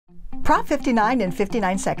Prop 59 in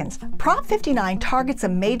 59 seconds. Prop 59 targets a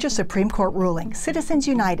major Supreme Court ruling, Citizens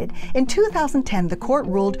United. In 2010, the court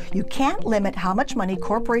ruled you can't limit how much money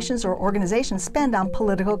corporations or organizations spend on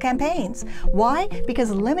political campaigns. Why?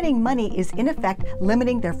 Because limiting money is in effect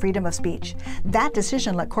limiting their freedom of speech. That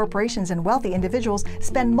decision let corporations and wealthy individuals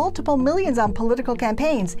spend multiple millions on political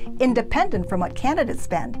campaigns, independent from what candidates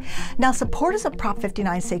spend. Now, supporters of Prop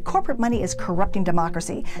 59 say corporate money is corrupting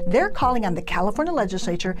democracy. They're calling on the California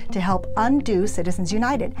legislature to help undo Citizens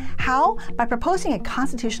United. How? By proposing a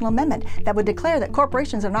constitutional amendment that would declare that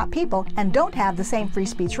corporations are not people and don't have the same free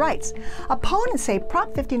speech rights. Opponents say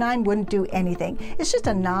Prop 59 wouldn't do anything. It's just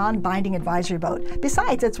a non-binding advisory vote.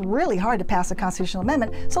 Besides, it's really hard to pass a constitutional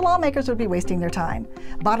amendment, so lawmakers would be wasting their time.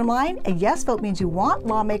 Bottom line, a yes vote means you want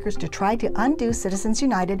lawmakers to try to undo Citizens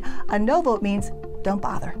United. A no vote means don't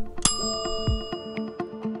bother.